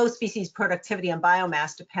we know species productivity and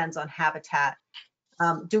biomass depends on habitat.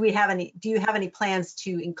 Do you have any plans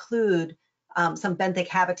to include some benthic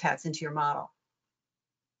habitats into your model?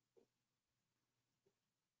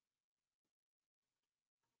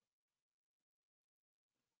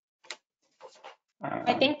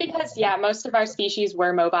 I think because, yeah, most of our species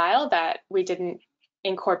were mobile, that we didn't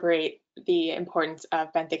incorporate the importance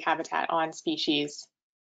of benthic habitat on species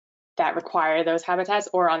that require those habitats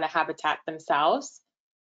or on the habitat themselves.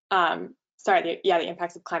 The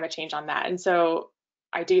impacts of climate change on that. And so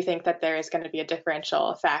I do think that there is going to be a differential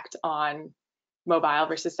effect on mobile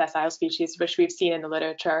versus sessile species, which we've seen in the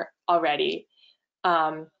literature already,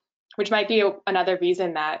 which might be another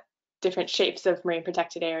reason that different shapes of marine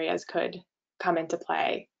protected areas could come into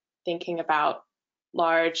play, thinking about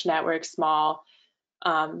large networks, small.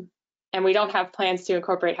 And we don't have plans to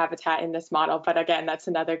incorporate habitat in this model, but again, that's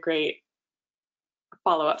another great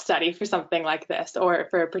follow-up study for something like this or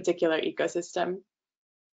for a particular ecosystem.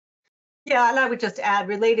 Yeah, and I would just add,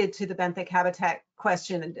 related to the benthic habitat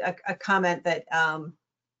question, a comment that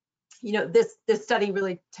you know, this study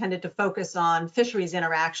really tended to focus on fisheries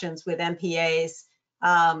interactions with MPAs,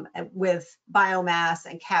 with biomass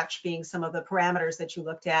and catch being some of the parameters that you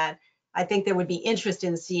looked at. I think there would be interest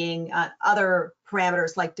in seeing other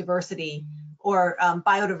parameters like diversity or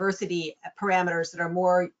biodiversity parameters that are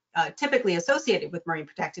more typically associated with marine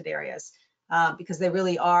protected areas, because they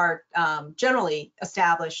really are generally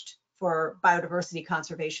established for biodiversity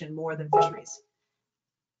conservation more than fisheries.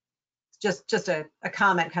 Just a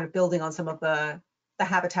comment kind of building on some of the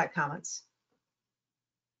habitat comments.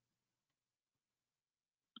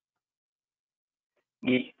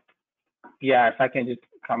 Yeah, if I can just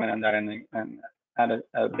comment on that and add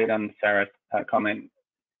a bit on Sarah's comment.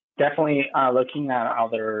 Definitely looking at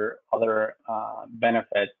other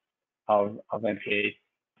benefits of MPAs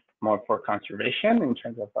more for conservation in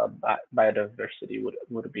terms of biodiversity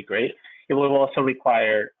would be great. It will also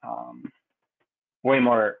require way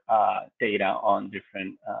more data on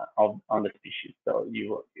different on the species, so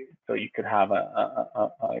you could have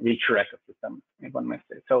a richer ecosystem, if one might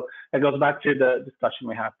say. So it goes back to the discussion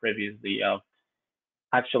we had previously of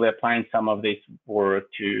actually applying some of this work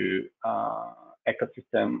to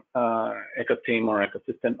Ecosim or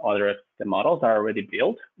ecosystem, other ecosystem models are already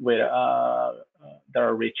built with that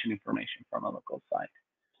are rich in information from a local site.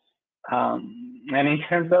 And in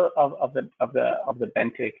terms of the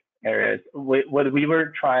benthic areas, what we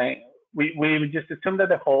were trying, we just assumed that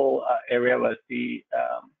the whole area was the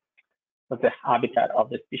habitat of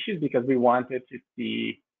the species, because we wanted to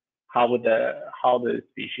see how the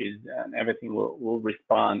species and everything will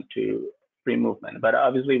respond to free movement. But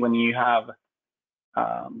obviously, when you have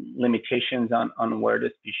limitations on where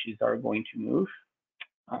the species are going to move,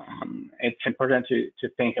 it's important to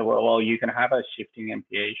think of, well, you can have a shifting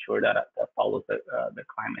MPA, sure, that follows the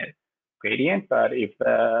climate gradient, but if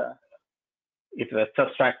the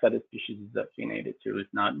substrate that the species is affiliated to is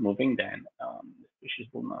not moving, then the species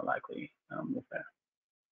will not likely move there.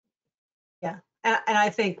 Yeah, and I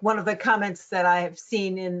think one of the comments that I've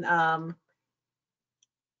seen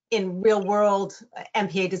in real world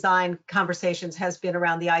MPA design conversations has been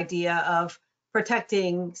around the idea of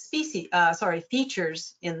protecting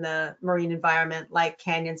features in the marine environment, like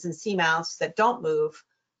canyons and seamounts that don't move,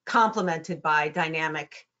 complemented by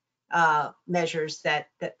dynamic measures that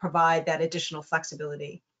provide that additional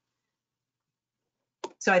flexibility.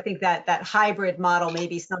 So I think that hybrid model may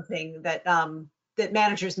be something that that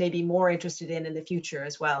managers may be more interested in the future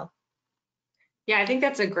as well. Yeah, I think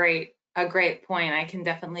that's a great point. I can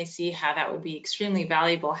definitely see how that would be extremely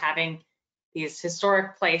valuable, having these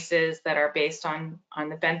historic places that are based on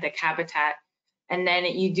the benthic habitat. And then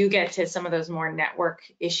you do get to some of those more network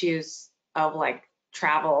issues of like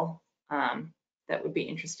travel that would be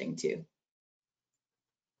interesting too.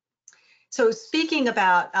 So speaking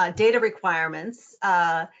about data requirements,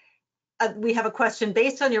 we have a question.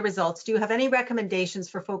 Based on your results, do you have any recommendations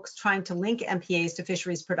for folks trying to link MPAs to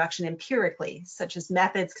fisheries production empirically, such as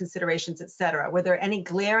methods, considerations, et cetera? Were there any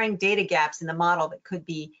glaring data gaps in the model that could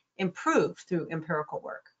be improved through empirical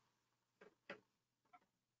work?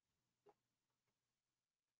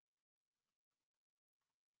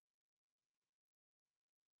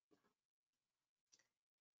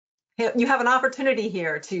 You have an opportunity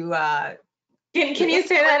here to Can you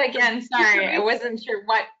say that again? Sorry, I wasn't sure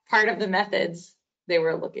what part of the methods they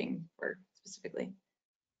were looking for specifically.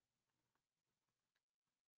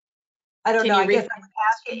 I don't know, I guess I'm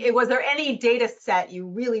asking, was there any data set you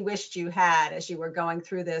really wished you had as you were going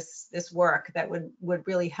through this work that would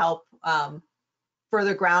really help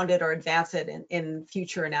further ground it or advance it in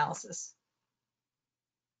future analysis?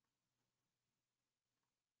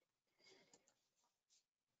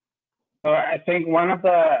 So I think one of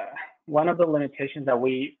the limitations that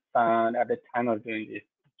we found at the time of doing this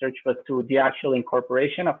research was to the actual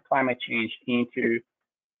incorporation of climate change into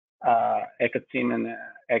Ecosim and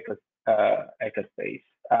Ecospace.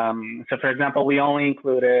 So for example, we only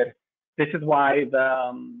included, this is why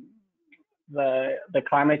the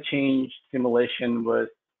climate change simulation was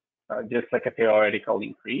just like a theoretical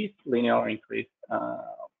increase, linear increase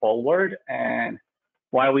poleward, and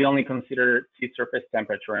why we only consider sea surface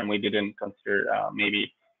temperature and we didn't consider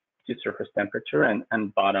maybe sea surface temperature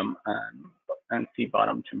and bottom and sea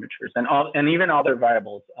bottom temperatures and even other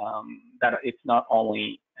variables that it's not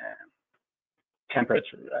only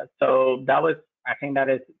temperature. So that was, I think that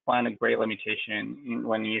is one a great limitation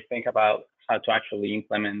when you think about how to actually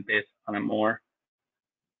implement this on a more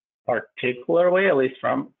particular way, at least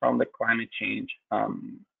from the climate change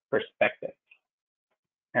perspective.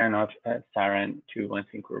 I don't know if Sarah and Tu wants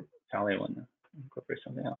to incorporate, Talya want to incorporate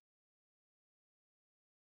something else.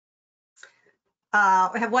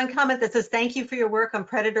 I have one comment that says, thank you for your work on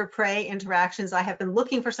predator-prey interactions. I have been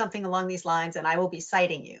looking for something along these lines, and I will be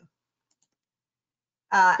citing you.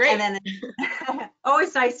 Great. And then,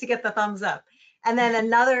 always nice to get the thumbs up. And then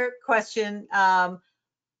another question,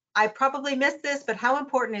 I probably missed this, but how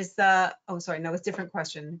important is the, oh, sorry, no, it's a different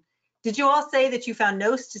question. Did you all say that you found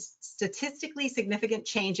no statistically significant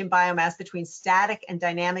change in biomass between static and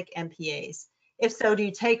dynamic MPAs? If so, do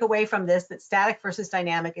you take away from this that static versus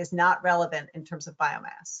dynamic is not relevant in terms of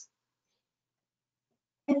biomass?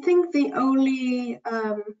 I think the only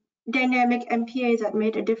dynamic MPA that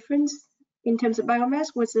made a difference in terms of biomass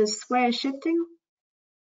was the square shifting.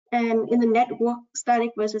 And in the network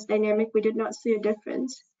static versus dynamic, we did not see a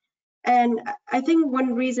difference. And I think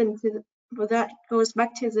one reason for that goes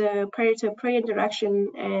back to the predator-prey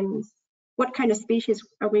interaction and what kind of species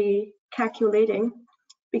are we calculating?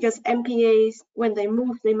 Because MPAs, when they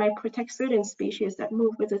move, they might protect certain species that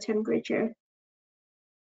move with the temperature.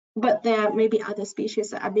 But there may be other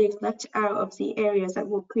species that are being left out of the areas that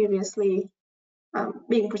were previously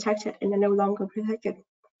being protected and are no longer protected.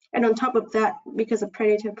 And on top of that, because of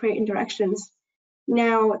predator-prey interactions,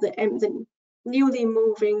 now the newly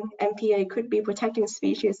moving MPA could be protecting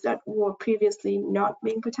species that were previously not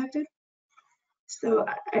being protected. So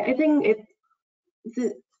I think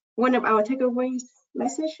one of our takeaways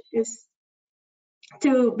message is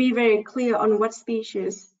to be very clear on what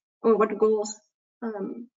species or what goals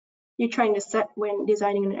you're trying to set when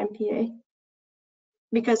designing an MPA,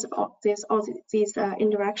 because of all these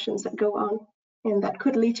interactions that go on and that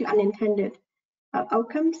could lead to unintended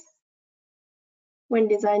outcomes when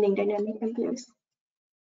designing dynamic MPAs.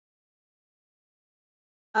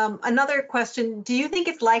 Another question, do you think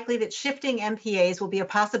it's likely that shifting MPAs will be a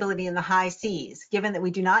possibility in the high seas, given that we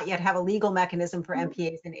do not yet have a legal mechanism for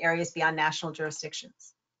MPAs in areas beyond national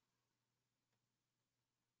jurisdictions?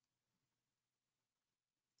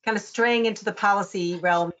 Kind of straying into the policy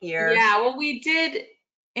realm here. Yeah, well, we did,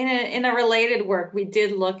 in a related work, we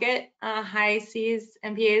did look at high seas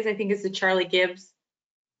MPAs. I think it's the Charlie Gibbs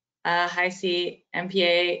high sea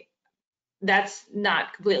MPA. That's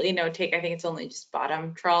not completely no take. I think it's only just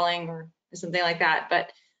bottom trawling or something like that.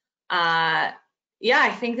 But yeah, I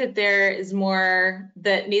think that there is more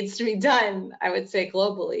that needs to be done, I would say,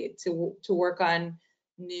 globally to work on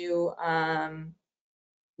new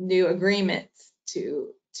new agreements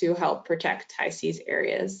to help protect high seas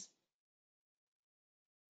areas.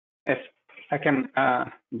 If I can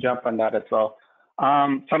jump on that as well.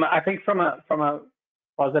 I think from a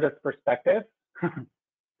positive perspective,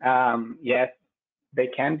 yes, they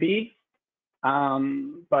can be.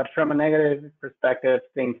 But from a negative perspective,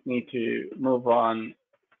 things need to move on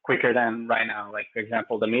quicker than right now. Like, for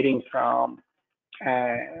example, the meetings from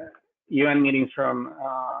UN meetings from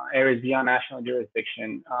areas beyond national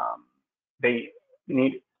jurisdiction, they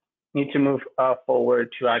need to move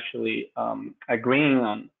forward to actually agreeing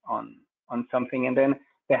on something. And then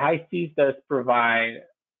the high seas does provide,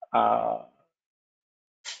 I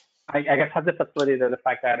guess, has the facility that the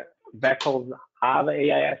fact that vessels have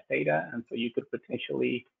AIS data, and so you could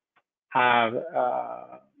potentially have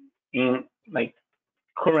in like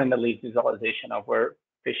current at least visualization of where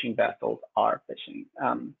fishing vessels are fishing.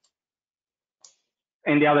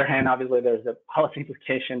 On the other hand, obviously, there's a policy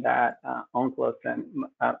implication that UNCLOS and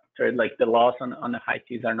like the laws on the high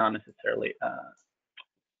seas are not necessarily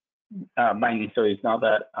binding. So it's not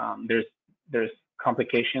that there's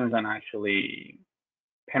complications and actually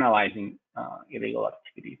penalizing illegal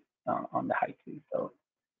activities on the high seas. So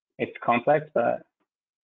it's complex, but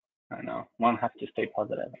I don't know, one has to stay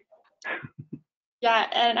positive. Yeah,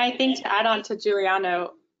 and I think to add on to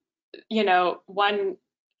Juliano, you know,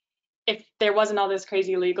 if there wasn't all this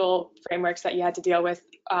crazy legal frameworks that you had to deal with,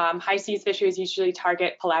 high seas fisheries usually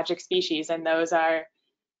target pelagic species, and those are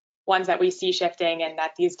ones that we see shifting and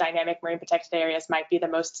that these dynamic marine protected areas might be the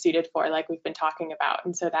most suited for, like we've been talking about.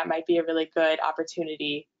 And so that might be a really good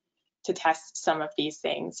opportunity to test some of these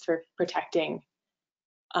things for protecting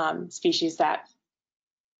species that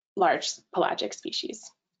large pelagic species.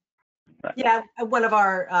 Yeah, one of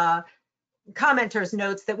our commenters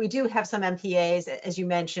notes that we do have some MPAs, as you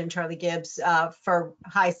mentioned, Charlie Gibbs, for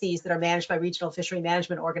high seas that are managed by regional fishery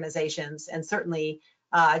management organizations, and certainly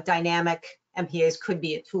dynamic MPAs could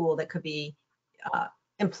be a tool that could be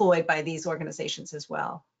employed by these organizations as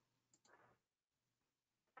well.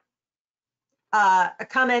 a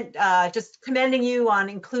comment just commending you on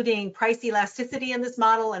including price elasticity in this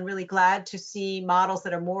model, and really glad to see models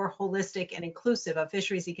that are more holistic and inclusive of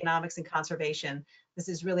fisheries economics and conservation. This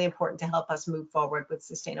is really important to help us move forward with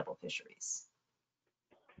sustainable fisheries.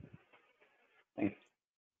 Thanks.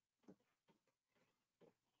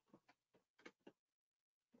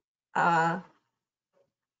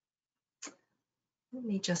 Let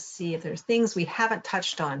me just see if there's things we haven't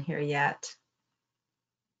touched on here yet.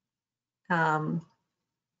 I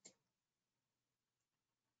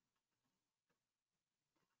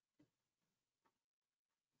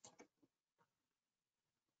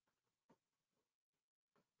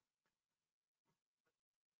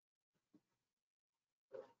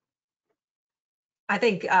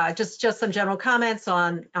think just some general comments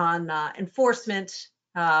on enforcement,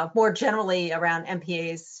 more generally around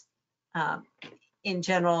MPAs in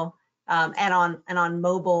general, and on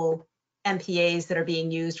mobile MPAs that are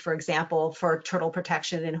being used, for example, for turtle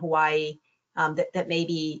protection in Hawaii, that may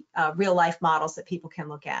be real life models that people can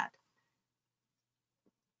look at.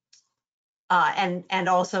 And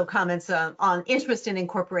also comments on interest in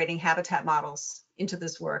incorporating habitat models into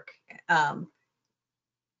this work,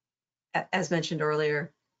 as mentioned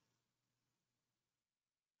earlier.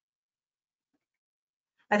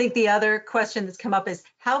 I think the other question that's come up is,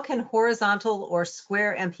 how can horizontal or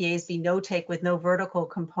square MPAs be no-take with no vertical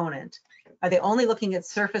component? Are they only looking at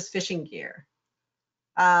surface fishing gear?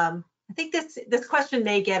 I think this question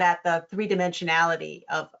may get at the three-dimensionality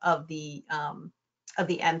of the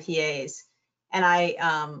MPAs. And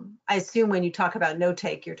I assume when you talk about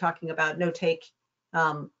no-take, you're talking about no-take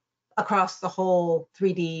across the whole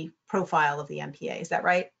 3D profile of the MPA. Is that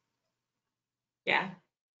right? Yeah.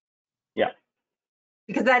 Yeah.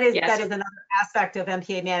 Because that is Yes. another aspect of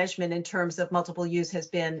MPA management in terms of multiple use has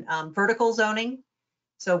been vertical zoning.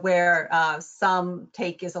 So where some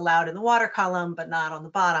take is allowed in the water column, but not on the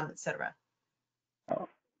bottom, et cetera. Oh,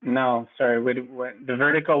 no, sorry. With the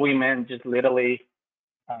vertical, we meant just literally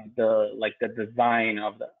the design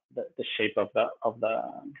of the shape of the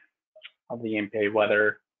MPA,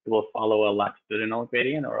 whether it will follow a latitudinal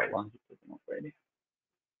gradient or a longitudinal gradient.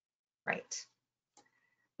 Right.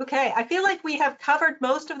 Okay, I feel like we have covered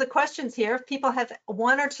most of the questions here. If people have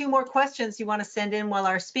one or two more questions you want to send in while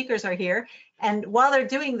our speakers are here, and while they're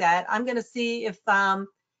doing that, I'm going to see if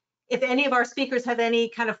any of our speakers have any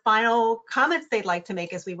kind of final comments they'd like to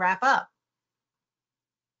make as we wrap up.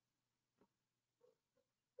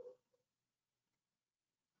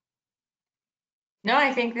 No,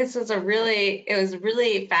 I think this was it was a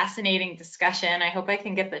really fascinating discussion. I hope I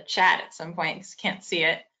can get the chat at some point because I can't see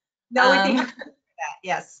it. No, we'd be happy to do that,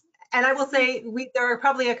 yes. And I will say there are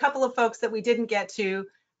probably a couple of folks that we didn't get to,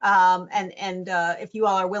 and if you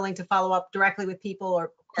all are willing to follow up directly with people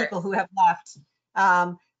or people who have left.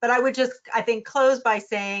 But I would just, I think, close by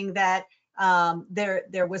saying that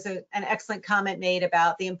there was an excellent comment made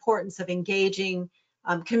about the importance of engaging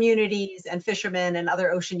communities and fishermen and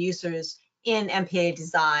other ocean users in MPA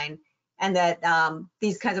design, and that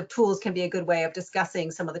these kinds of tools can be a good way of discussing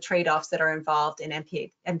some of the trade-offs that are involved in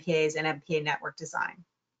MPAs and MPA network design.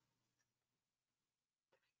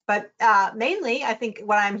 But mainly, I think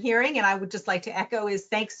what I'm hearing, and I would just like to echo, is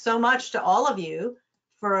thanks so much to all of you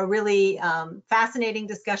for a really fascinating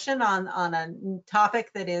discussion on a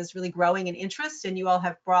topic that is really growing in interest, and you all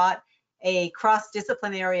have brought a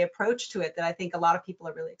cross-disciplinary approach to it that I think a lot of people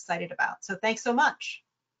are really excited about. So thanks so much.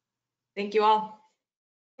 Thank you all.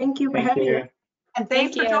 Thank you for Thank having you. us. And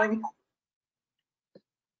thanks for joining us.